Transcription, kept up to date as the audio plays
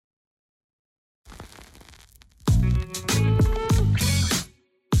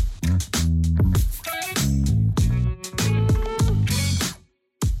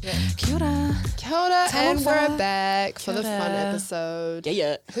Kia ora. Kia ora, and Talofa. we're back for Kia the fun ora. episode.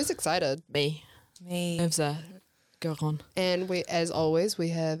 Yeah. Who's excited? Me. Nerves are go on. And we, as always, we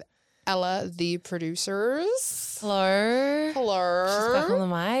have Ella, the producers. Hello. Hello. Back on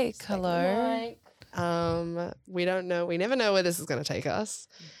the mic. Hello. We don't know. We never know where this is going to take us.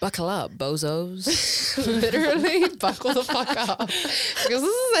 Buckle up, bozos. Literally, buckle the fuck up, because this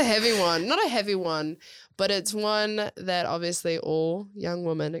is a heavy one. Not a heavy one, but it's one that obviously all young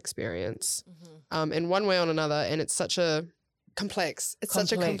women experience, in one way or another. And it's such a complex. It's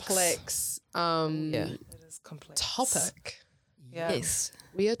such a complex. It is complex. Topic. Yeah. Yes.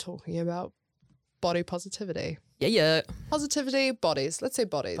 We are talking about body positivity. Yeah. Positivity, bodies. Let's say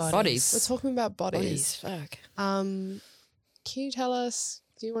bodies. Bodies. We're talking about bodies. Fuck. Can you tell us?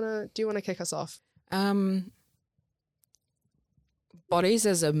 Do you wanna kick us off? Bodies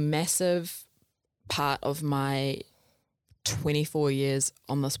is a massive part of my 24 years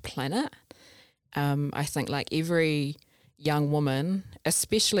on this planet. I think like every young woman,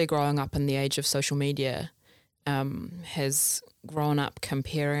 especially growing up in the age of social media, has grown up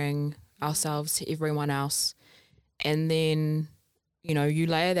comparing ourselves to everyone else. And then, you know, you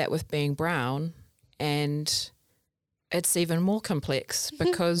layer that with being brown and it's even more complex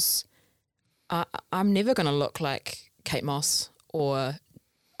because I'm never going to look like Kate Moss or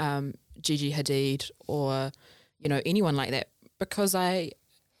Gigi Hadid or, you know, anyone like that because I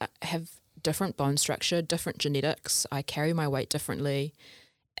have different bone structure, different genetics. I carry my weight differently.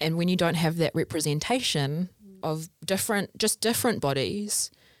 And when you don't have that representation of different bodies,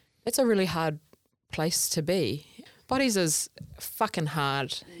 it's a really hard place to be. Bodies is fucking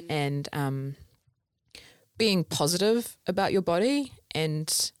hard, and being positive about your body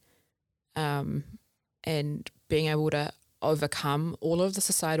and being able to overcome all of the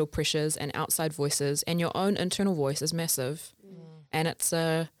societal pressures and outside voices and your own internal voice is massive. And it's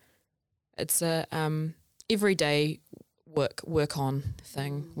a everyday work on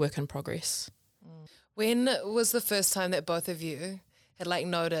thing, work in progress. When was the first time that both of you had like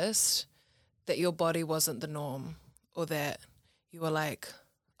noticed that your body wasn't the norm, or that you were like,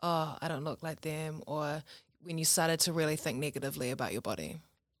 oh, I don't look like them, or when you started to really think negatively about your body?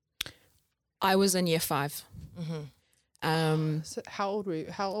 I was in year 5. So how old were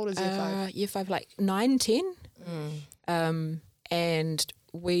you? How old is year 5? Year 5, like 9, 10. And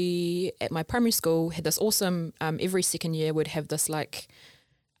we, at my primary school, had this awesome, every second year we'd have this like,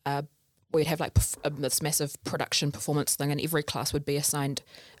 we'd have like this massive production performance thing, and every class would be assigned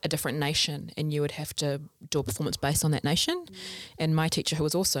a different nation and you would have to do a performance based on that nation. And my teacher, who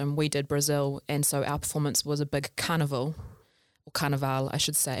was awesome, we did Brazil, and so our performance was a big carnival, or carnival I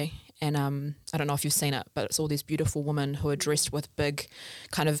should say. And I don't know if you've seen it, but it's all these beautiful women who are dressed with big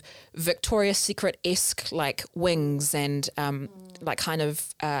kind of Victoria's Secret-esque like wings and like kind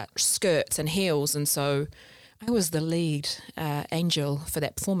of skirts and heels. And so I was the lead angel for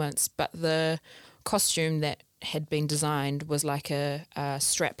that performance, but the costume that had been designed was like a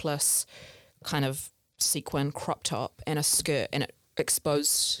strapless kind of sequin crop top and a skirt, and it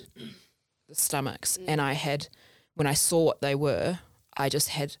exposed the stomachs. And I had, when I saw what they were, I just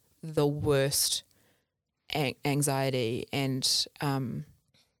had the worst anxiety and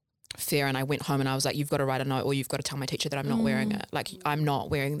fear. And I went home and I was like, you've got to write a note, or you've got to tell my teacher that I'm not wearing it. Like, I'm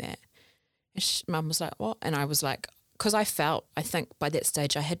not wearing that. And Mum was like, what? And I was like, because I think by that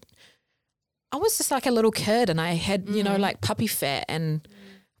stage I was just like a little kid, and I had, you know, like puppy fat, and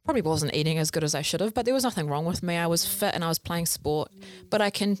probably wasn't eating as good as I should have, but there was nothing wrong with me. I was fit and I was playing sport, but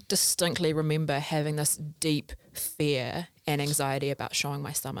I can distinctly remember having this deep fear and anxiety about showing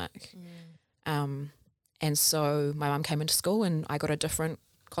my stomach. And so my mum came into school and I got a different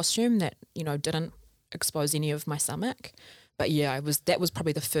costume that, you know, didn't expose any of my stomach. But yeah, that was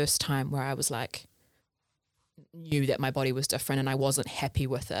probably the first time where I was like, knew that my body was different and I wasn't happy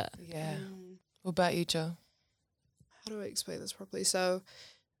with it. Yeah. What about you, Joe? How do I explain this properly? So,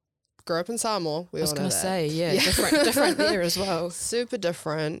 grew up in Samoa. I was going to say, different there as well. Super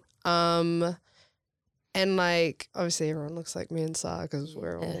different. And like, obviously everyone looks like me and Sa because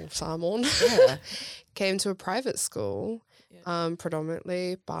we're all Samoan. Yeah. Came to a private school,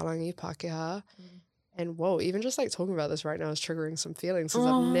 predominantly Palangi Pākehā. And whoa, even just like talking about this right now is triggering some feelings because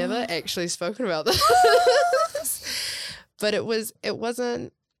I've never actually spoken about this. But it was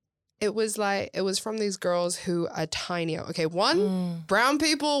from these girls who are tinier. Okay, brown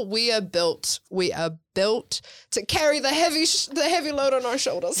people, we are built to carry the heavy load on our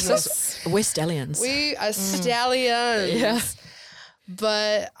shoulders. We're stallions. We are stallions. Yeah.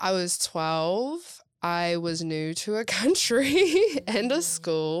 But I was 12. I was new to a country and a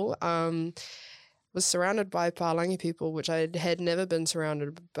school. was surrounded by Palangi people, which I had never been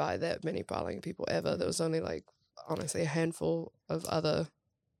surrounded by that many Palangi people ever. There was only like, honestly, a handful of other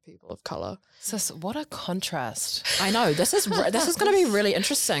people of color. Sis, what a contrast. I know this is going to be really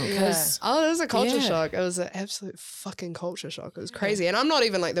interesting because it was a culture shock. It was an absolute fucking culture shock. It was crazy. And I'm not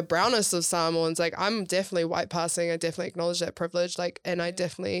even like the brownest of Samoans. Like I'm definitely white passing. I definitely acknowledge that privilege. Like, and I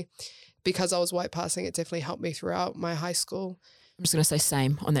definitely, because I was white passing, it definitely helped me throughout my high school. I'm just going to say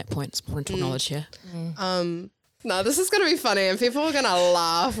same on that point. It's important to acknowledge here. No, this is going to be funny and people are going to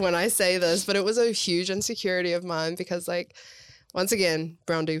laugh when I say this, but it was a huge insecurity of mine because like, once again,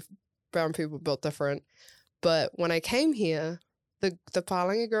 brown people built different. But when I came here, the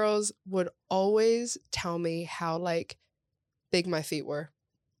Palangi girls would always tell me how like big my feet were.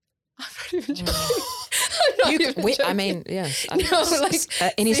 I'm not even joking. I mean, yeah. Any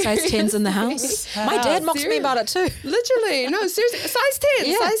size 10s in the house? My dad mocks me about it too. Literally. No, seriously. Size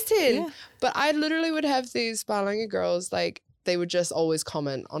 10. Yeah. Size 10. Yeah. But I literally would have these Palangi girls, like, they would just always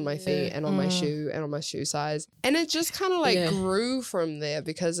comment on my feet and on my shoe and on my shoe size. And it just kind of like grew from there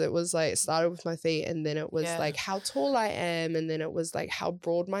because it was like, it started with my feet and then it was like how tall I am. And then it was like how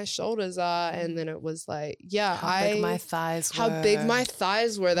broad my shoulders are. And then it was like, how big my thighs were. How big my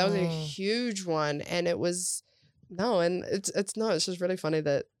thighs were. That was a huge one. And it was, it's just really funny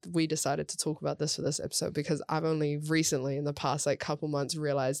that we decided to talk about this for this episode because I've only recently in the past like couple months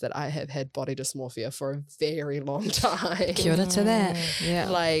realized that I have had body dysmorphia for a very long time. Kia ora to that. Yeah.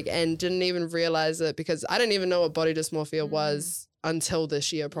 Like, and didn't even realize it because I didn't even know what body dysmorphia was until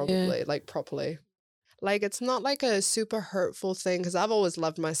this year probably, like properly. Like, it's not like a super hurtful thing because I've always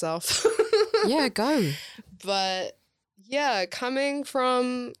loved myself. Yeah, go. But yeah,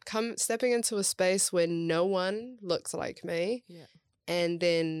 stepping into a space where no one looks like me and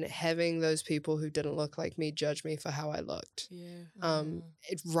then having those people who didn't look like me judge me for how I looked. Yeah.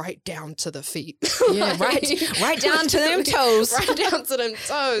 Right down to the feet. Yeah, right down to them toes. Right down to them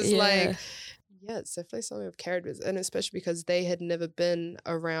toes. Yeah. Like, yeah, it's definitely something I've carried with, and especially because they had never been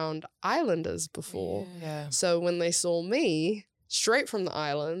around islanders before. Yeah. So when they saw me straight from the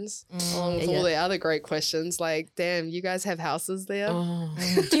islands, along with all the other great questions, like, damn, you guys have houses there? Oh.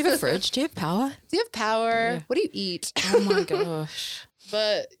 Do you have a fridge? Do you have power? Do you have power? Yeah. What do you eat? Oh my gosh.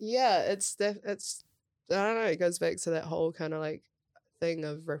 But yeah, it's I don't know, it goes back to that whole kind of like thing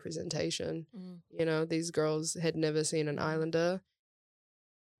of representation. You know, these girls had never seen an islander.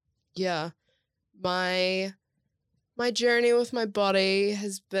 Yeah. My journey with my body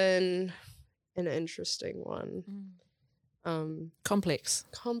has been an interesting one. Complex,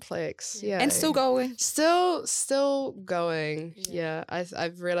 yeah, and still going. Still going. Yeah,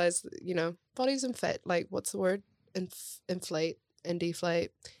 I've realized, you know, bodies inflate. Like, what's the word? Inflate and deflate,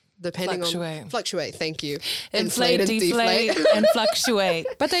 depending on fluctuate. Thank you. Inflate, deflate, and fluctuate.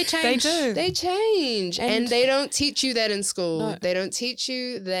 But they change. They change, and they don't teach you that in school. No. They don't teach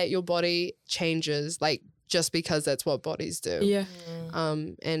you that your body changes, like, just because that's what bodies do. Yeah.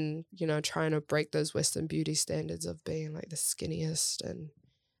 And, you know, trying to break those Western beauty standards of being like the skinniest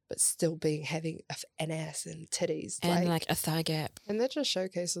but still having an ass and titties. And like a thigh gap. And that just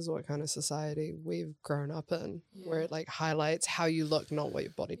showcases what kind of society we've grown up in, where it like highlights how you look, not what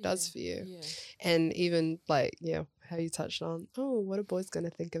your body does for you. Yeah. And even like, how you touched on, what are boys going to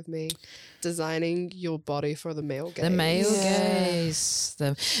think of me? Designing your body for the male gaze. The male gaze.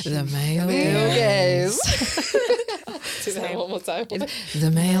 The male gaze. Do that one more time.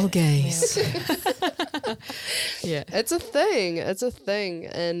 The male gaze. Yeah. It's a thing.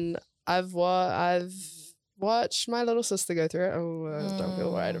 And I've watched my little sister go through it. Don't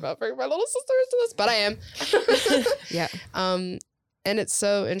feel right about bringing my little sister into this, but I am. Yeah. And it's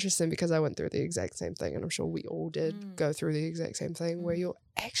so interesting because I went through the exact same thing, and I'm sure we all did go through the exact same thing, where you're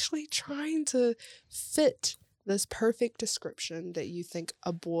actually trying to fit this perfect description that you think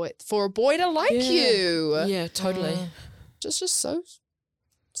for a boy to like you. Yeah, totally. Just so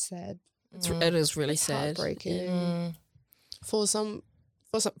sad. It is really sad. Heartbreaking. For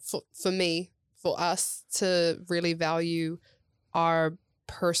me, for us to really value our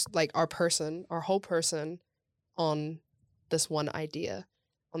whole person on this one idea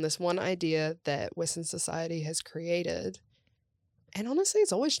that Western society has created. And honestly,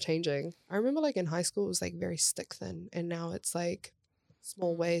 it's always changing. I remember like in high school, it was like very stick thin, and now it's like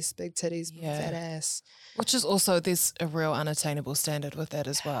small waist, big titties, fat ass. Which is also, there's a real unattainable standard with that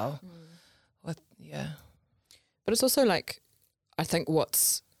as well. But it's also like, I think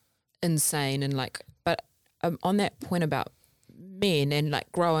what's insane and like, but on that point about men and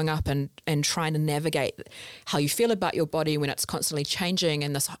like growing up and trying to navigate how you feel about your body when it's constantly changing,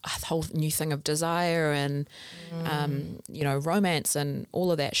 and this whole new thing of desire and you know, romance and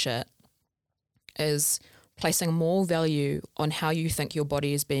all of that shit. is placing more value on how you think your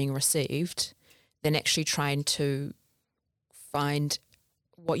body is being received than actually trying to find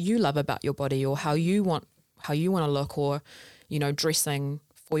what you love about your body or how you want to look, or, you know, dressing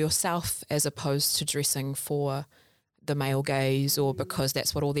for yourself as opposed to dressing for the male gaze, or because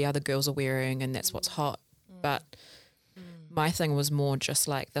that's what all the other girls are wearing and that's what's hot. But my thing was more just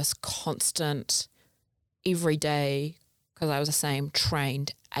like this constant, every day, because I was the same,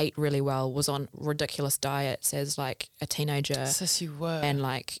 trained, ate really well, was on ridiculous diets as like a teenager. Sis, you were. And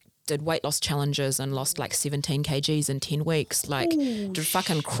like did weight loss challenges and lost like 17 kgs in 10 weeks. Like did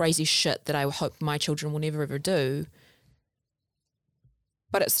fucking crazy shit that I hope my children will never ever do.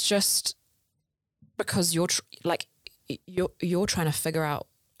 But it's just because you're trying to figure out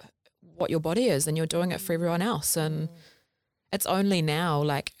what your body is, and you're doing it for everyone else. And it's only now,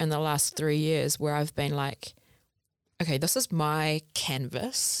 like in the last 3 years, where I've been like, okay, this is my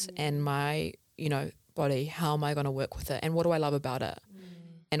canvas and my, you know, body. How am I going to work with it? And what do I love about it?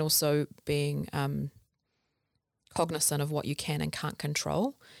 And also being cognizant of what you can and can't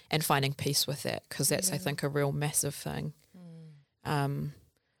control and finding peace with that, because that's, I think, a real massive thing.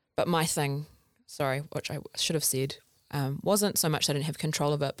 But my thing, sorry, which I should have said, wasn't so much that I didn't have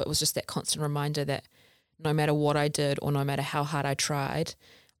control of it, but was just that constant reminder that no matter what I did or no matter how hard I tried,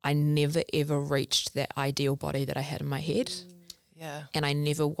 I never ever reached that ideal body that I had in my head. Yeah. And I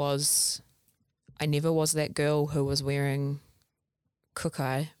never was that girl who was wearing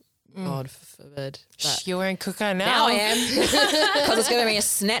kukai. God forbid. But You're wearing kukai now. now I am, because it's giving me a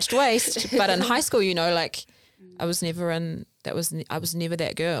snatched waist. But in high school, you know, like I was never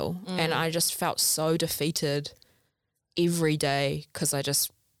that girl, and I just felt so defeated every day, because I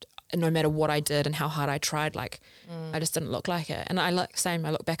just, no matter what I did and how hard I tried, like I just didn't look like it. And I look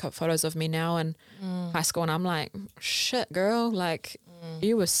back at photos of me now in high school, and I'm like, shit, girl, like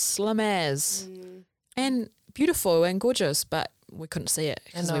you were slim as and beautiful and gorgeous, but we couldn't see it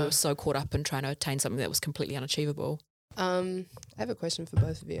because we were so caught up in trying to attain something that was completely unachievable. I have a question for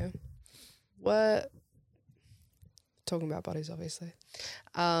both of you. What, talking about bodies, obviously,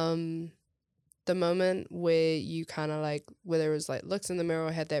 the moment where you kind of like, whether it was like looks in the mirror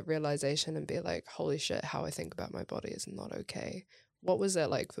or had that realization and be like, holy shit, how I think about my body is not okay. What was that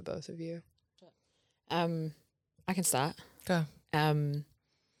like for both of you? I can start. Go.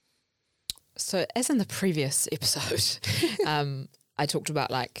 So as in the previous episode, I talked about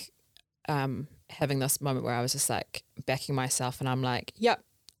like having this moment where I was just like backing myself, and I'm like, yep,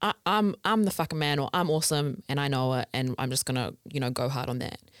 I'm the fucking man, or I'm awesome and I know it, and I'm just gonna, you know, go hard on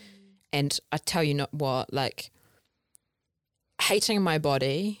that. And I tell you not what, like hating my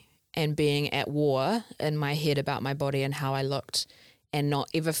body and being at war in my head about my body and how I looked, and not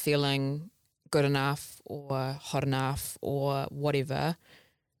ever feeling good enough or hot enough or whatever.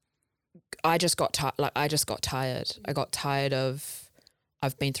 I just got tired. I got tired of,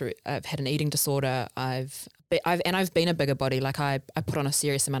 I've had an eating disorder. I've been a bigger body. Like I put on a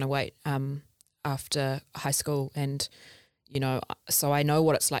serious amount of weight after high school, and you know, so I know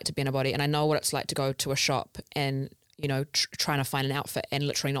what it's like to be in a body, and I know what it's like to go to a shop and, you know, trying to find an outfit and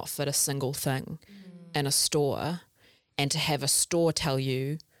literally not fit a single thing in a store, and to have a store tell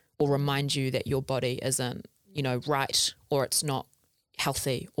you or remind you that your body isn't, you know, right, or it's not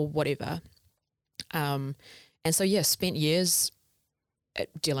healthy or whatever. And so, yeah, spent years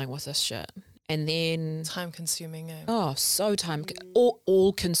dealing with this shit. And then Time consuming. Eh? Oh, so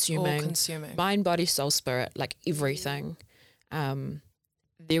all consuming. All consuming. Mind, body, soul, spirit, like everything.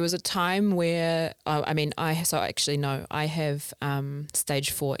 There was a time where, I have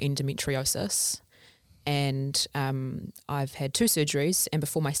stage 4 endometriosis, and I've had 2 surgeries. And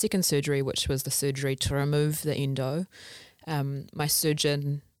before my second surgery, which was the surgery to remove the endo, my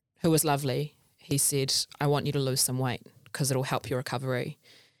surgeon, who was lovely, he said, I want you to lose some weight because it'll help your recovery.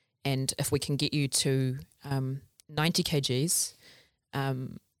 And if we can get you to 90 kgs,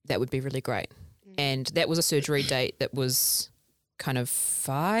 that would be really great. And that was a surgery date that was kind of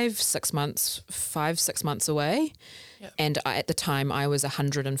 5-6 months away. Yep. And at the time I was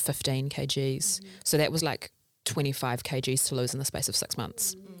 115 kgs. So that was like 25 kgs to lose in the space of 6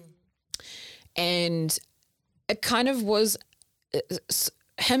 months. And it kind of was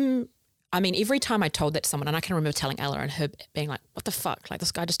him. I mean, every time I told that to someone, and I can remember telling Ella and her being like, what the fuck? Like,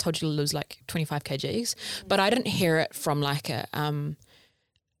 this guy just told you to lose like 25 kgs. But I didn't hear it from like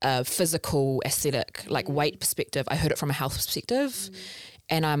a physical, aesthetic, like weight perspective. I heard it from a health perspective.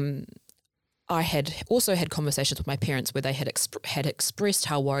 And I had also had conversations with my parents where they had expressed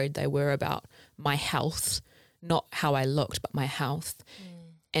how worried they were about my health, not how I looked, but my health.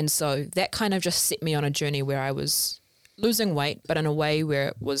 And so that kind of just set me on a journey where I was losing weight, but in a way where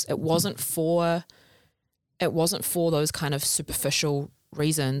it wasn't for those kind of superficial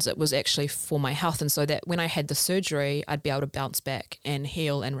reasons. It was actually for my health. And so that when I had the surgery, I'd be able to bounce back and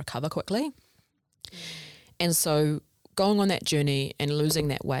heal and recover quickly. And so going on that journey and losing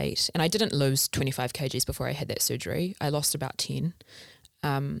that weight, and I didn't lose 25 kgs before I had that surgery. I lost about 10.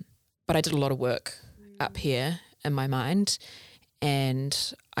 But I did a lot of work up here in my mind.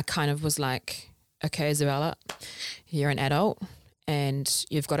 And I kind of was like, okay, Isabella, you're an adult and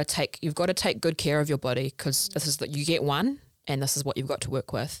you've got to take good care of your body, because this is you get one and this is what you've got to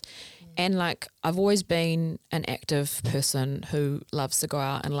work with. And like, I've always been an active person who loves to go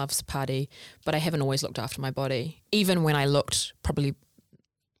out and loves to party, but I haven't always looked after my body, even when I looked probably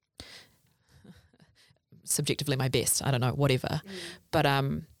subjectively my best, I don't know, whatever. But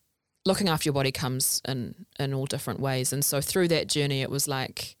looking after your body comes in all different ways. And so through that journey, it was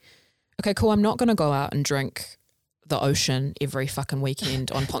like, okay, cool, I'm not going to go out and drink the ocean every fucking weekend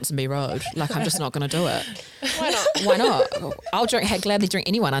on Ponsonby Road. Like, I'm just not going to do it. Why not? I'll gladly drink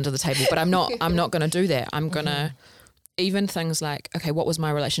anyone under the table, but I'm not going to do that. I'm going to, even things like, okay, what was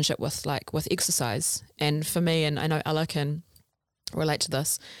my relationship with exercise? And for me, and I know Ella can relate to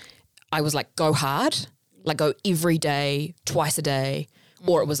this, I was like, go hard, like go every day, twice a day,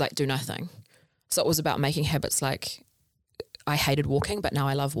 or it was like do nothing. So it was about making habits. Like, I hated walking, but now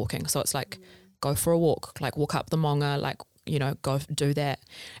I love walking. So it's like, go for a walk, like walk up the Monga, like, you know, go do that.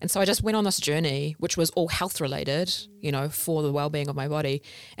 And so I just went on this journey, which was all health related, you know, for the well-being of my body.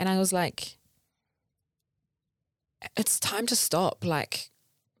 And I was like, it's time to stop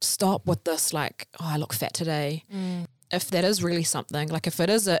with this, like, oh, I look fat today. If that is really something, like if it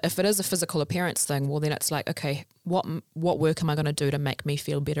is a physical appearance thing, well then it's like, okay, what work am I going to do to make me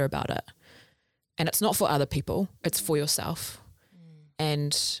feel better about it? And it's not for other people, it's for yourself.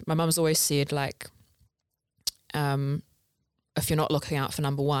 And my mum's always said, like, if you're not looking out for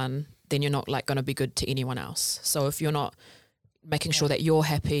number one, then you're not like going to be good to anyone else. So if you're not making sure that you're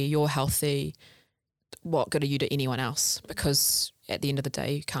happy, you're healthy, what good are you to anyone else? Because at the end of the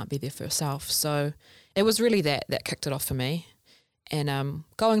day, you can't be there for yourself. So it was really that kicked it off for me. And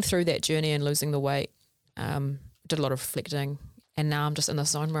going through that journey and losing the weight, did a lot of reflecting. And now I'm just in this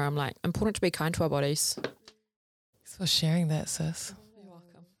zone where I'm like, important to be kind to our bodies. Thanks for sharing that, sis. You're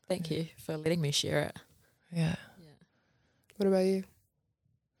welcome. Thank you for letting me share it. Yeah. What about you?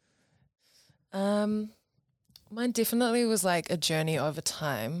 Mine definitely was like a journey over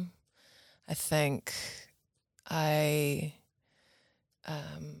time. I think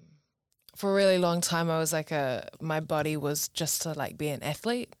for a really long time I was like my body was just to like be an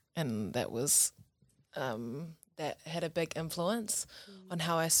athlete, and that was that had a big influence on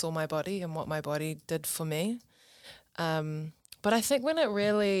how I saw my body and what my body did for me. But I think when I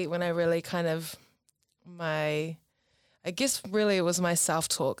really kind of I guess really it was my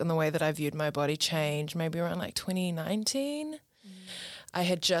self-talk and the way that I viewed my body changed maybe around like 2019. I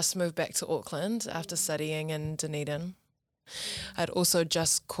had just moved back to Auckland after studying in Dunedin. I'd also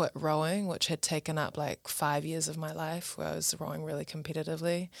just quit rowing, which had taken up like 5 years of my life, where I was rowing really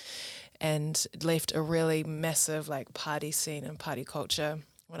competitively, and left a really massive like party scene and party culture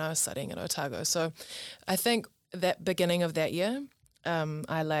when I was studying at Otago. So I think that beginning of that year,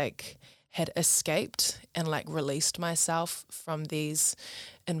 I like had escaped and like released myself from these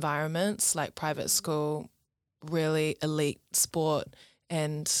environments like private school, really elite sport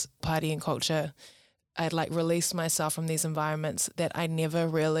and partying culture. I'd like released myself from these environments that I never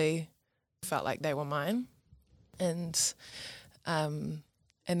really felt like they were mine. And then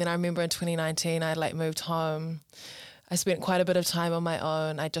I remember in 2019, I like moved home. I spent quite a bit of time on my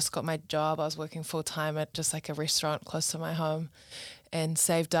own. I just got my job. I was working full time at just like a restaurant close to my home, and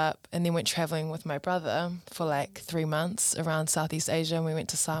saved up, and then went traveling with my brother for like 3 months around Southeast Asia, and we went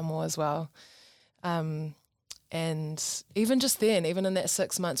to Samoa as well. And even just then, even in that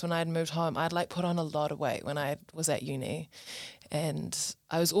 6 months when I had moved home, I'd like put on a lot of weight when I was at uni, and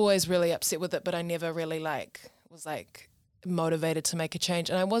I was always really upset with it, but I never really was motivated to make a change.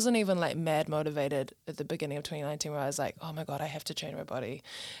 And I wasn't even like mad motivated at the beginning of 2019 where I was like, oh my God, I have to change my body.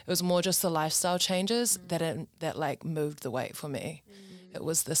 It was more just the lifestyle changes that like moved the weight for me. It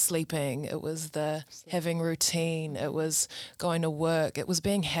was the sleeping, it was the having routine, it was going to work, it was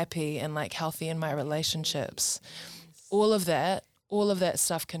being happy and like healthy in my relationships. All of that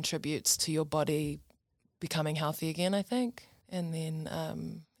stuff contributes to your body becoming healthy again, I think. And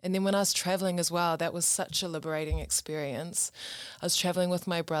then when I was traveling as well, that was such a liberating experience. I was traveling with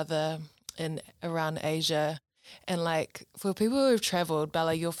my brother around Asia. And like for people who've traveled,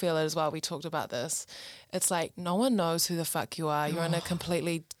 Bella, you'll feel it as well. We talked about this. It's like no one knows who the fuck you are. You're in a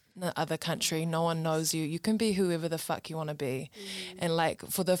completely the other country. No one knows you. You can be whoever the fuck you want to be. And like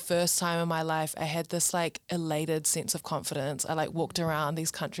for the first time in my life, I had this like elated sense of confidence. I like walked around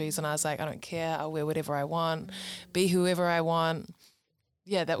these countries and I was like, I don't care. I'll wear whatever I want, be whoever I want.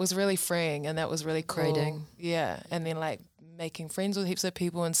 Yeah, that was really freeing and that was really cool. Grading. Yeah. And then like making friends with heaps of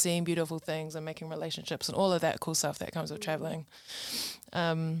people and seeing beautiful things and making relationships and all of that cool stuff that comes with traveling.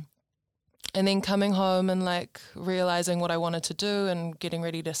 And then coming home and like realizing what I wanted to do and getting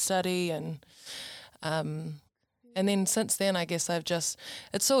ready to study and then since then I guess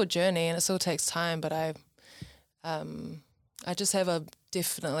it's all a journey and it still takes time, but I just have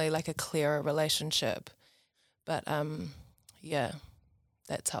definitely like a clearer relationship. But yeah,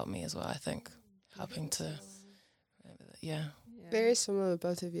 that's helped me as well, I think, helping to Very similar with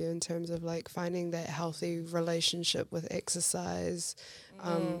both of you in terms of like finding that healthy relationship with exercise,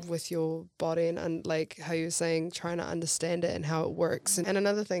 with your body and like how you were saying, trying to understand it and how it works. And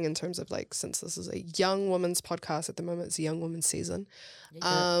another thing in terms of like, since this is a young woman's podcast at the moment, it's a young woman's season,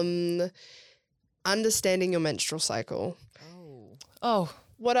 understanding your menstrual cycle. Oh.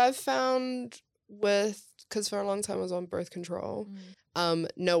 What I've found because for a long time I was on birth control,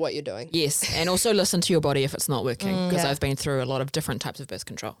 know what you're doing. Yes, and also listen to your body if it's not working, because I've been through a lot of different types of birth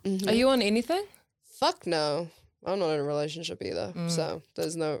control. Are you on anything? Fuck no. I'm not in a relationship either, so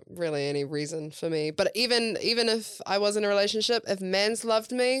there's no really any reason for me. But even if I was in a relationship, if man's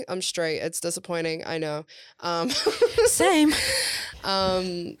loved me, I'm straight. It's disappointing, I know. Same.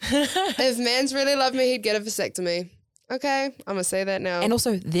 If man's really loved me, he'd get a vasectomy. Okay, I'm gonna say that now. And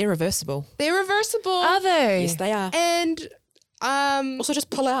also, they're reversible. They're reversible. Are they? Yes, they are. And also, just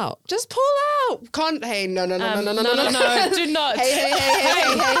pull out. just pull out. Hey, no, No, do not. Hey.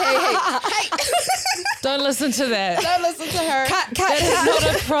 Don't listen to that. Don't listen to her. That is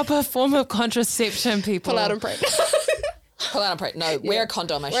not a proper form of contraception, people. Pull out and pray. Pull out and pray. No, wear a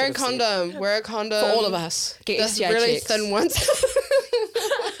condom. Wear a condom. Wear a condom. For all of us. Get The STI really checks. thin ones.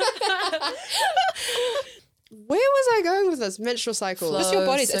 Where was I going with this? Menstrual cycle. Flow. It's your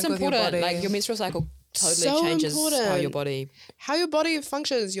body. It's Sync with your important. body. Like your menstrual cycle totally So changes how important. your body. How your body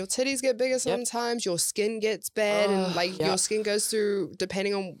functions. Your titties get bigger sometimes. Your skin gets bad, and like your skin goes through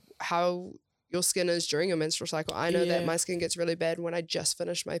depending on how your skin is during your menstrual cycle. I know that my skin gets really bad when I just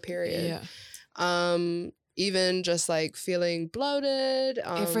finished my period. Yeah. Even just like feeling bloated.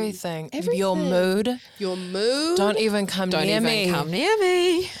 Everything. everything. Your mood. Your mood. Don't even come Don't near even me. come near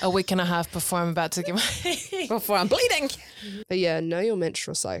me A week and a half before I'm about to get my... before I'm bleeding. But yeah, know your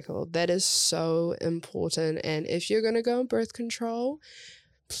menstrual cycle. That is so important. And if you're going to go on birth control,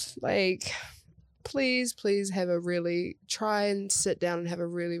 like, please try and sit down and have a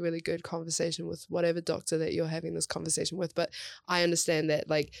really, really good conversation with whatever doctor that you're having this conversation with. But I understand that,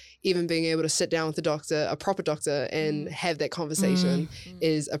 like, even being able to sit down with a proper doctor and have that conversation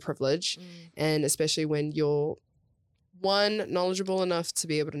is a privilege. And especially when you're knowledgeable enough to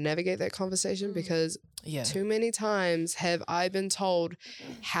be able to navigate that conversation, because too many times have I been told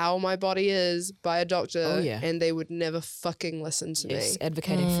how my body is by a doctor and they would never fucking listen to me.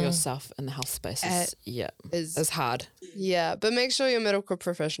 Advocating for yourself in the health space is hard. Yeah, but make sure your medical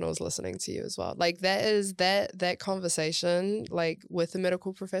professional is listening to you as well. Like that conversation, like with a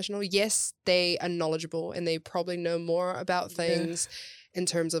medical professional, yes, they are knowledgeable and they probably know more about things in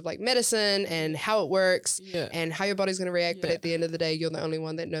terms of like medicine and how it works and how your body's going to react. But at the end of the day, you're the only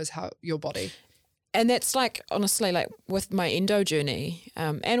one that knows how your body. And that's like, honestly, like with my endo journey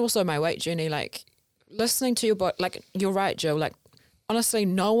and also my weight journey, like listening to your body, like you're right, Jill, like honestly,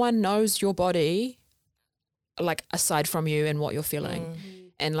 no one knows your body like aside from you and what you're feeling.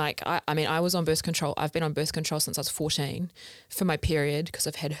 And like, I mean, I was on birth control. I've been on birth control since I was 14 for my period because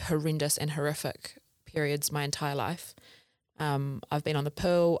I've had horrendous and horrific periods my entire life. I've been on the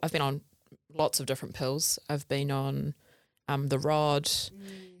pill. I've been on lots of different pills. I've been on the rod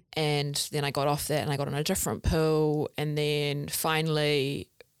and then I got off that and I got on a different pill. And then finally,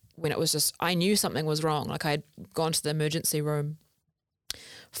 when it was just, I knew something was wrong. Like I had gone to the emergency room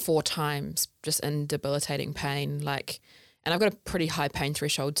 4 times just in debilitating pain. Like, and I've got a pretty high pain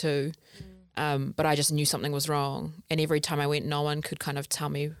threshold too. But I just knew something was wrong. And every time I went, no one could kind of tell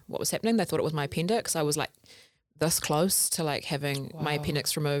me what was happening. They thought it was my appendix. I was like this close to like having my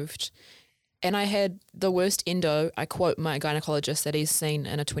appendix removed. And I had the worst endo. I quote my gynecologist that he's seen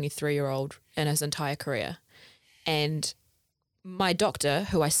in a 23-year-old in his entire career. And my doctor,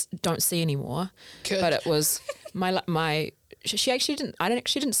 who I don't see anymore, but it was she actually didn't, I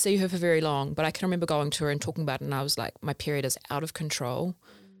didn't see her for very long, but I can remember going to her and talking about it and I was like, my period is out of control.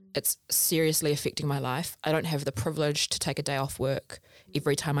 It's seriously affecting my life. I don't have the privilege to take a day off work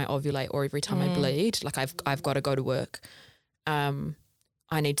every time I ovulate or every time I bleed. Like I've got to go to work.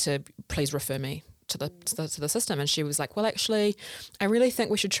 I need to please refer me to the system. And she was like, well, actually, I really think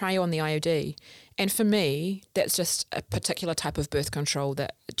we should try you on the IUD. And for me, that's just a particular type of birth control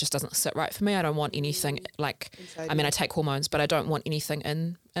that just doesn't sit right for me. I don't want anything like, I mean, I take hormones, but I don't want anything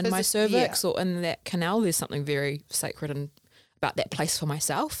in my cervix or in that canal. There's something very sacred and about that place for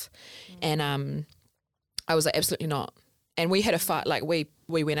myself. And I was like, absolutely not. And we had a fight, like we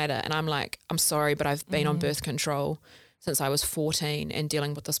went at it, and I'm like, I'm sorry, but I've been on birth control since I was 14 and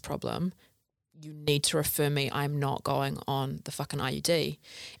dealing with this problem. You need to refer me. I'm not going on the fucking IUD.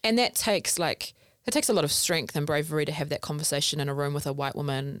 And that takes a lot of strength and bravery to have that conversation in a room with a white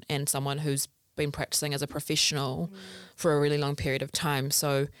woman and someone who's been practicing as a professional for a really long period of time.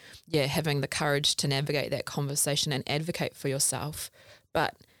 So yeah, having the courage to navigate that conversation and advocate for yourself.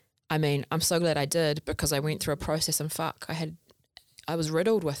 But I mean, I'm so glad I did, because I went through a process and I was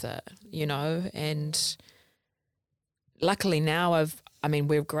riddled with it, you know, and luckily now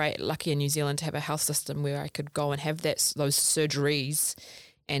we're lucky in New Zealand to have a health system where I could go and have those surgeries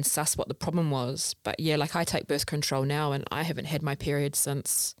and suss what the problem was. But yeah, like I take birth control now and I haven't had my period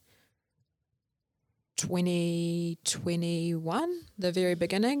since 2021, the very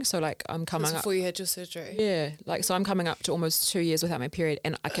beginning. So like I'm coming up before you had your surgery. Yeah, like so I'm coming up to almost 2 years without my period,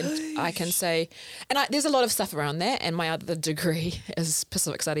 and I can say, and there's a lot of stuff around that. And my other degree is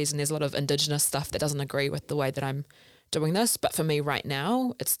Pacific Studies, and there's a lot of Indigenous stuff that doesn't agree with the way that I'm doing this. But for me right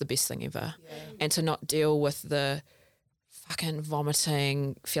now, it's the best thing ever. Yeah. And to not deal with the fucking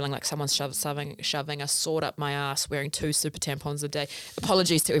vomiting, feeling like someone's shoving a sword up my ass, wearing 2 super tampons a day.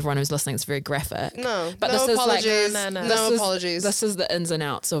 Apologies to everyone who's listening, it's very graphic. But this apologies. Is like no apologies. This is the ins and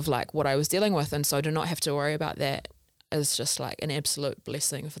outs of like what I was dealing with, and so to not have to worry about that is just like an absolute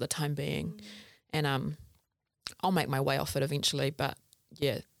blessing for the time being. And I'll make my way off it eventually, but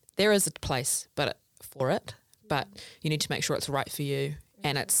yeah, there is a place for it, but you need to make sure it's right for you.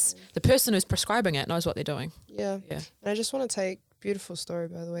 And it's the person who's prescribing it knows what they're doing. Yeah. And I just want to take, beautiful story,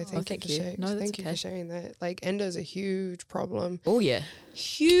 by the way. Thank you for sharing that. Like, endo is a huge problem. Oh, yeah.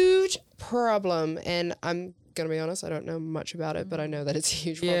 Huge problem. And I'm going to be honest, I don't know much about it, but I know that it's a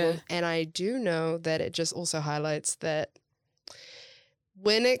huge problem. And I do know that it just also highlights that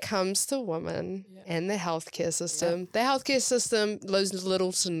when it comes to women and the healthcare system, the healthcare system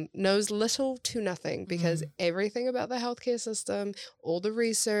knows little to nothing, because everything about the healthcare system, all the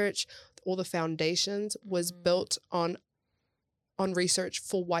research, all the foundations was built on research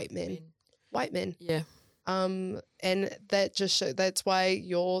for white men. White men. Yeah. And that just that's why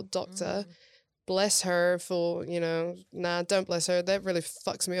your doctor, bless her for, don't bless her. That really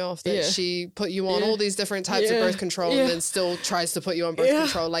fucks me off that she put you on all these different types of birth control and then still tries to put you on birth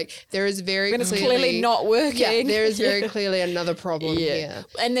control. Like, there is clearly not working. Yeah, there is very clearly another problem here.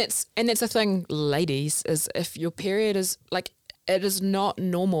 And that's the thing, ladies, is if your period is like, it is not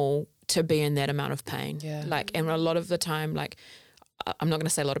normal to be in that amount of pain. Yeah. Like, and a lot of the time, like, I'm not going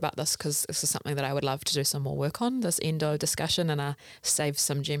to say a lot about this because this is something that I would love to do some more work on, this endo discussion, and I save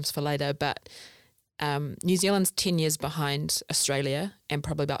some gems for later. But New Zealand's 10 years behind Australia and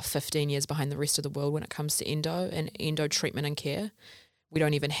probably about 15 years behind the rest of the world when it comes to endo and endo treatment and care. We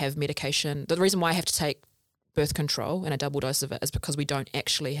don't even have medication. The reason why I have to take birth control and a double dose of it is because we don't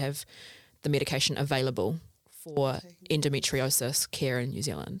actually have the medication available for endometriosis care in New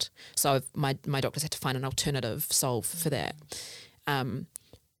Zealand. So my doctors had to find an alternative solve for that.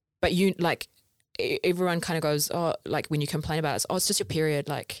 But everyone kind of goes, oh, like when you complain about it, it's just your period,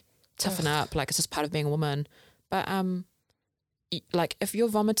 like toughen up, like it's just part of being a woman. But like if you're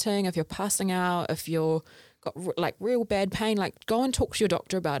vomiting, if you're passing out, if you're got like real bad pain, like go and talk to your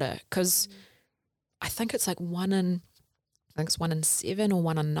doctor about it, because I think it's like 1 in 7 or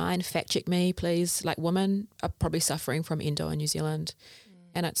 1 in 9, fact check me please, like women are probably suffering from endo in New Zealand.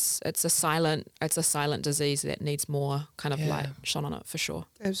 And it's a silent disease that needs more kind of light shone on it, for sure.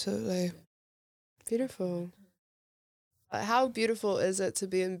 Absolutely. Beautiful. How beautiful is it to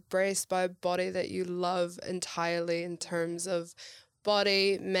be embraced by a body that you love entirely, in terms of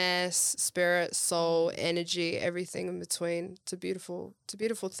body, mass, spirit, soul, energy, everything in between. It's a beautiful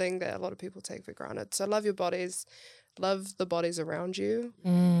thing that a lot of people take for granted. So love your bodies. Love the bodies around you.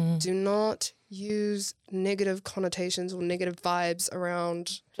 Do not use negative connotations or negative vibes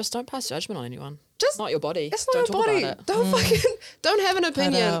around. Just don't pass judgment on anyone. Just not your body. It's not your body. About it. Don't have an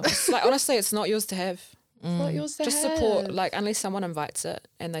opinion. Like, honestly, it's not yours to have. It's not yours to have. Just support, like, unless someone invites it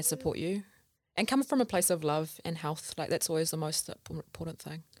and they support you, and come from a place of love and health. Like, that's always the most important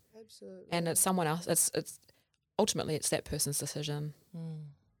thing. Absolutely. And it's someone else. It's ultimately it's that person's decision.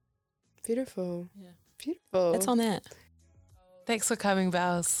 Beautiful. Yeah. Beautiful. That's on that. Thanks for coming,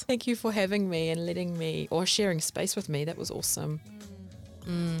 Bells. Thank you for having me and letting me, or sharing space with me. That was awesome.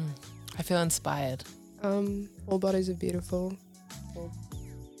 I feel inspired. All bodies are beautiful. All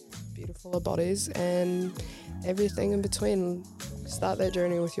beautiful are bodies, and everything in between. Start that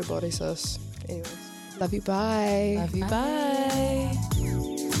journey with your body, sis. Anyways, love you. Bye. Love you. Bye.